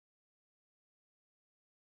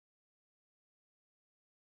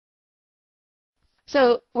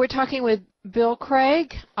So we're talking with Bill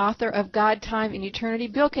Craig, author of God, Time, and Eternity.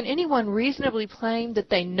 Bill, can anyone reasonably claim that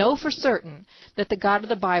they know for certain that the God of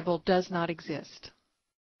the Bible does not exist?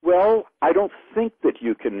 Well, I don't think that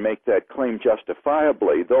you can make that claim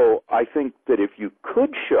justifiably, though I think that if you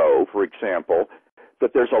could show, for example,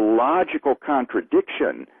 that there's a logical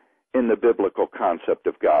contradiction in the biblical concept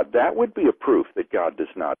of God, that would be a proof that God does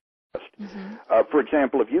not exist. Mm-hmm. For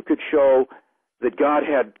example, if you could show that God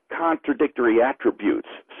had contradictory attributes,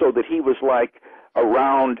 so that he was like a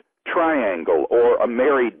round triangle or a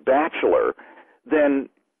married bachelor, then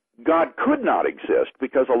God could not exist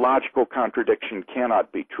because a logical contradiction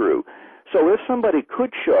cannot be true. So if somebody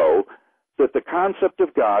could show that the concept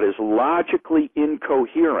of God is logically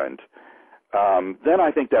incoherent, then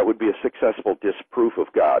I think that would be a successful disproof of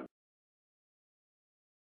God.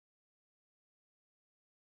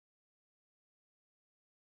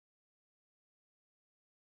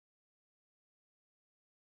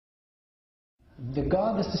 The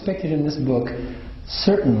God that's depicted in this book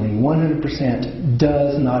certainly 100%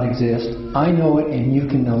 does not exist. I know it and you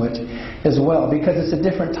can know it as well, because it's a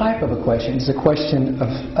different type of a question. It's a question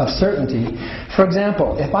of certainty. For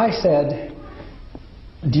example, if I said,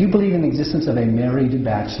 do you believe in the existence of a married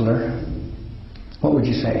bachelor? What would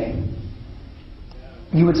you say?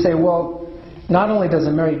 You would say, well, not only does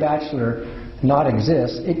a married bachelor not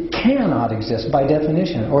exist, it cannot exist by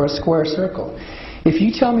definition, or a square circle. If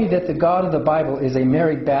you tell me that the God of the Bible is a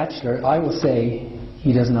married bachelor, I will say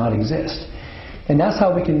he does not exist. And that's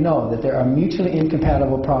how we can know that there are mutually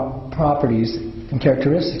incompatible properties and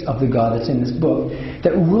characteristics of the God that's in this book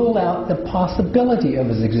that rule out the possibility of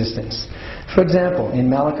his existence. For example, in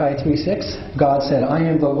Malachi 3:6, God said, I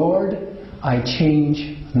am the Lord, I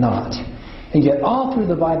change not. And yet all through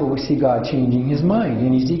the Bible we see God changing his mind.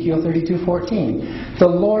 In Ezekiel 32:14, the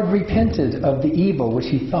Lord repented of the evil which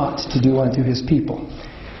he thought to do unto his people.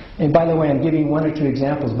 And by the way, I'm giving one or two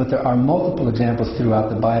examples, but there are multiple examples throughout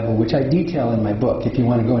the Bible which I detail in my book if you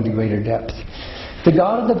want to go into greater depth. The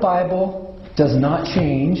God of the Bible does not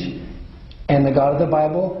change, and the God of the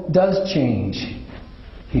Bible does change.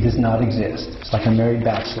 He does not exist. It's like a married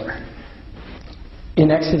bachelor.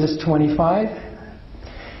 In Exodus 25,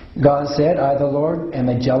 God said, I, the Lord, am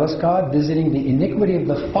a jealous God, visiting the iniquity of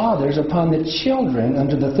the fathers upon the children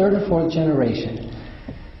unto the third and fourth generation.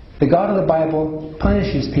 The God of the Bible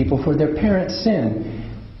punishes people for their parents' sin.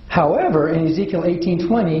 However, in Ezekiel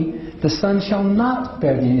 18:20, the son shall not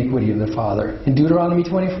bear the iniquity of the father. In Deuteronomy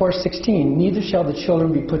 24:16, neither shall the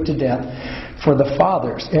children be put to death for the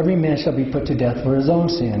fathers. Every man shall be put to death for his own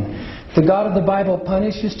sin. The God of the Bible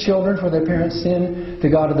punishes children for their parents' sin. The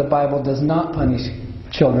God of the Bible does not punish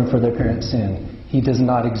children for their parents' sin. He does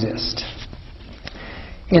not exist.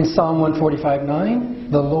 In Psalm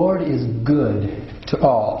 145:9, the Lord is good to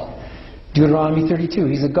all. Deuteronomy 32,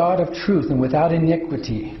 he's a God of truth and without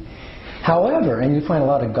iniquity. However, and you find a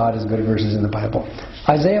lot of God is good verses in the Bible.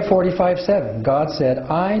 Isaiah 45:7, God said,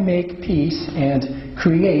 I make peace and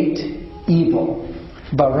create evil.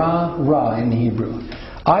 Bara ra in the Hebrew.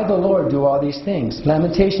 I, the Lord, do all these things.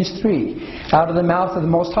 Lamentations 3. Out of the mouth of the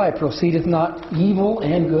Most High proceedeth not evil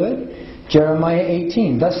and good. Jeremiah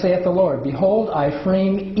 18. Thus saith the Lord, behold, I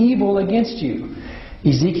frame evil against you.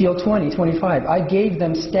 Ezekiel 20:25. I gave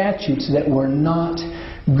them statutes that were not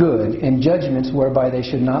good, and judgments whereby they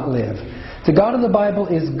should not live. The God of the Bible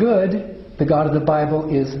is good. The God of the Bible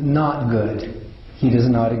is not good. He does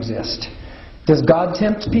not exist. Does God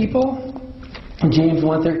tempt people? James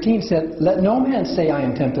 1:13 said, let no man say I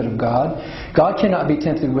am tempted of God. God cannot be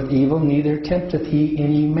tempted with evil, neither tempteth he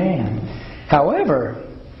any man. However,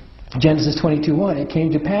 Genesis 22:1, it came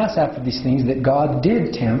to pass after these things that God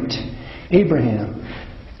did tempt Abraham.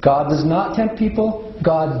 God does not tempt people.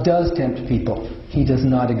 God does tempt people. He does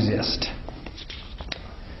not exist.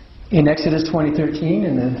 In Exodus 20:13,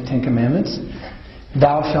 in the Ten Commandments,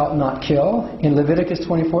 thou shalt not kill. In Leviticus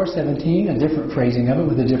 24:17, a different phrasing of it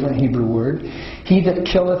with a different Hebrew word. He that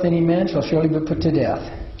killeth any man shall surely be put to death.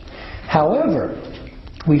 However,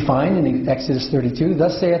 we find in Exodus 32,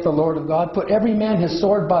 thus saith the Lord of God, put every man his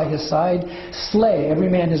sword by his side, slay every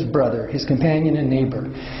man his brother, his companion and neighbor.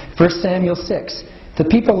 1 Samuel 6, the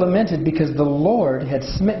people lamented because the Lord had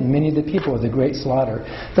smitten many of the people with a great slaughter.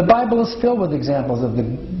 The Bible is filled with examples of the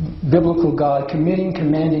biblical God committing,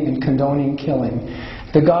 commanding, and condoning killing.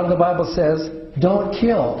 The God of the Bible says, don't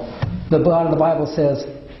kill. The God of the Bible says,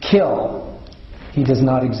 kill. He does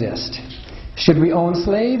not exist. Should we own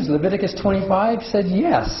slaves? Leviticus 25 said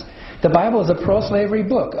yes. The Bible is a pro-slavery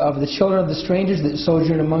book. Of the children of the strangers that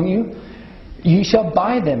sojourn among you, You shall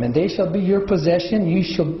buy them, and they shall be your possession.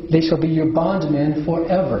 They shall be your bondmen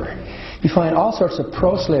forever. You find all sorts of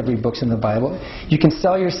pro-slavery books in the Bible. You can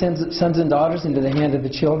sell your sons and daughters into the hand of the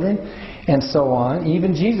children, and so on.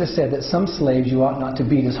 Even Jesus said that some slaves you ought not to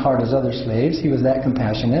beat as hard as other slaves. He was that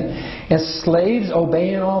compassionate. And slaves,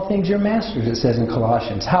 obey in all things your masters, it says in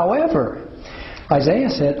Colossians. However,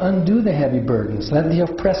 Isaiah said, undo the heavy burdens. Let the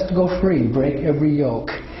oppressed go free. Break every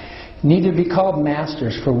yoke. Neither be called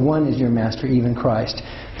masters, for one is your master, even Christ.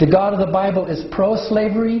 The God of the Bible is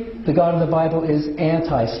pro-slavery. The God of the Bible is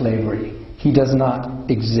anti-slavery. He does not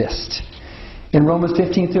exist. In Romans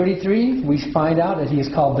 15:33, we find out that He is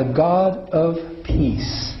called the God of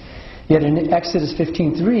peace. Yet in Exodus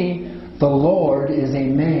 15:3, the Lord is a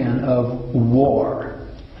man of war.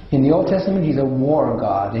 In the Old Testament, He's a war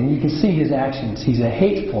God, and you can see His actions. He's a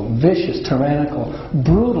hateful, vicious, tyrannical,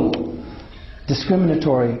 brutal,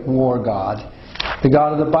 discriminatory war God. The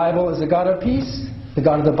God of the Bible is a God of peace. The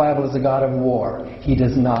God of the Bible is a God of war. He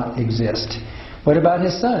does not exist. What about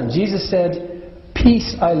His Son? Jesus said,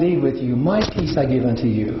 peace I leave with you, my peace I give unto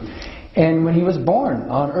you. And when He was born,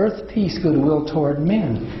 on earth peace, goodwill toward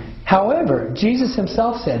men. However, Jesus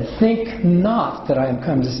Himself said, think not that I am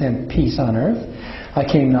come to send peace on earth. I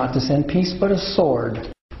came not to send peace, but a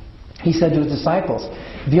sword. He said to His disciples,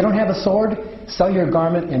 if you don't have a sword, sell your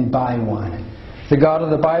garment and buy one. The God of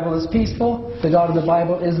the Bible is peaceful. The God of the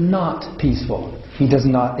Bible is not peaceful. He does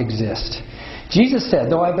not exist. Jesus said,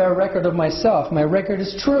 though I bear record of myself, my record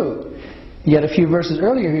is true. Yet a few verses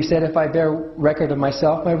earlier He said, if I bear record of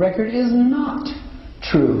myself, my record is not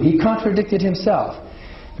true. He contradicted Himself.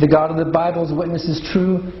 The God of the Bible's witness is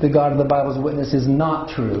true. The God of the Bible's witness is not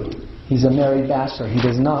true. He's a married bachelor. He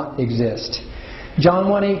does not exist. John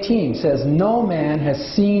 1:18 says, no man has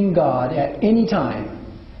seen God at any time.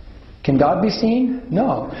 Can God be seen?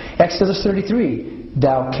 No. Exodus 33,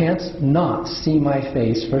 thou canst not see my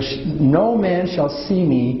face, for no man shall see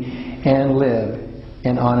me and live.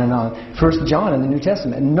 And on and on. 1 John in the New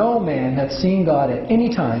Testament, no man hath seen God at any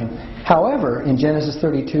time. However, in Genesis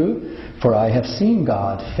 32, for I have seen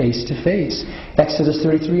God face to face. Exodus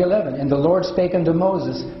 33:11, and the Lord spake unto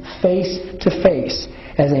Moses face to face,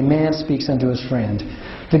 as a man speaks unto his friend.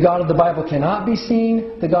 The God of the Bible cannot be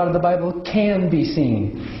seen. The God of the Bible can be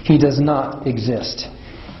seen. He does not exist.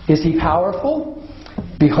 Is He powerful?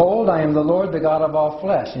 Behold, I am the Lord, the God of all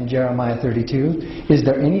flesh, in Jeremiah 32. Is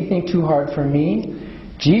there anything too hard for me?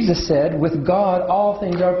 Jesus said, with God all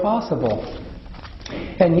things are possible.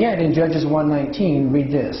 And yet in Judges 1:19,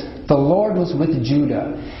 read this. The Lord was with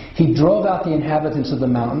Judah. He drove out the inhabitants of the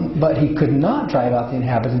mountain, but He could not drive out the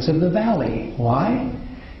inhabitants of the valley. Why?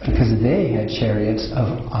 Because they had chariots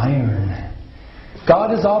of iron.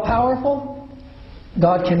 God is all-powerful.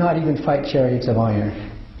 God cannot even fight chariots of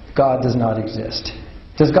iron. God does not exist.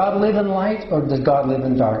 Does God live in light or does God live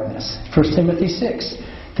in darkness? 1 Timothy 6,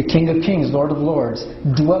 the King of Kings, Lord of Lords,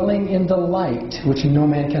 dwelling in the light which no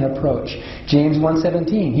man can approach. James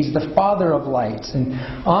 1:17, He's the Father of lights. And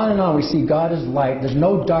on we see God is light. There's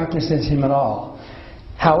no darkness in Him at all.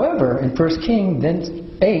 However, in 1 Kings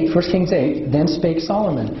 8, then spake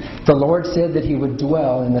Solomon. The Lord said that He would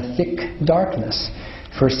dwell in the thick darkness.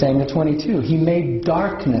 1 Samuel 22, He made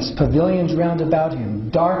darkness, pavilions round about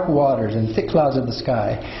Him, dark waters and thick clouds of the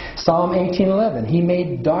sky. Psalm 18:11, He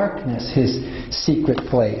made darkness His secret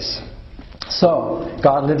place. So,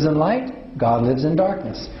 God lives in light, God lives in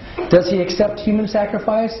darkness. Does He accept human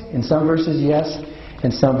sacrifice? In some verses, yes.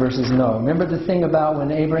 In some verses, no. Remember the thing about when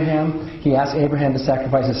He asked Abraham to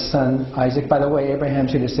sacrifice his son Isaac. By the way, Abraham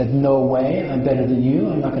should have said, no way, I'm better than you,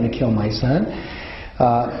 I'm not going to kill my son.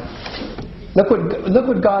 Look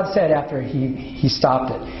what God said after he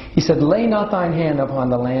stopped it. He said, lay not thine hand upon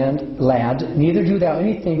the lad, neither do thou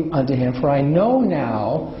anything unto him, for I now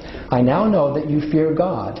know that you fear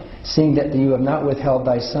God, seeing that you have not withheld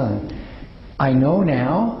thy son. I know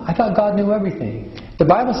now? I thought God knew everything. The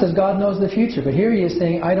Bible says God knows the future, but here He is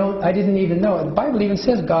saying, I didn't even know it. The Bible even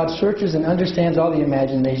says God searches and understands all the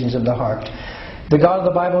imaginations of the heart. The God of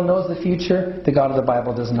the Bible knows the future. The God of the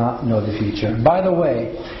Bible does not know the future. By the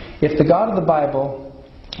way, if the God of the Bible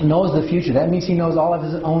knows the future, that means He knows all of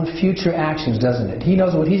His own future actions, doesn't it? He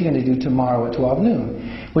knows what He's going to do tomorrow at 12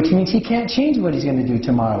 noon, which means He can't change what He's going to do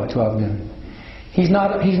tomorrow at 12 noon. He's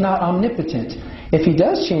not omnipotent. If He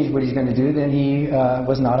does change what He's going to do, then He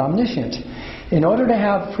was not omniscient. In order to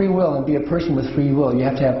have free will and be a person with free will, you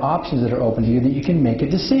have to have options that are open to you that you can make a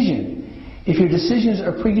decision. If your decisions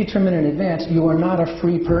are predetermined in advance, you are not a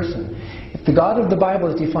free person. If the God of the Bible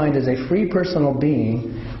is defined as a free personal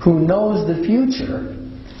being who knows the future,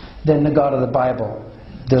 then the God of the Bible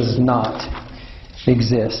does not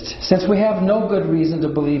exist. Since we have no good reason to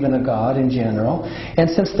believe in a God in general, and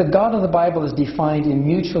since the God of the Bible is defined in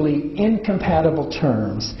mutually incompatible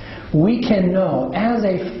terms, we can know as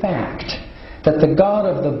a fact that the God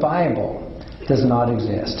of the Bible does not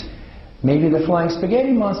exist. Maybe the flying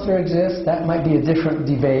spaghetti monster exists, that might be a different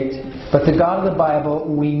debate, but the God of the Bible,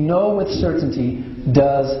 we know with certainty,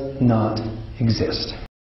 does not exist.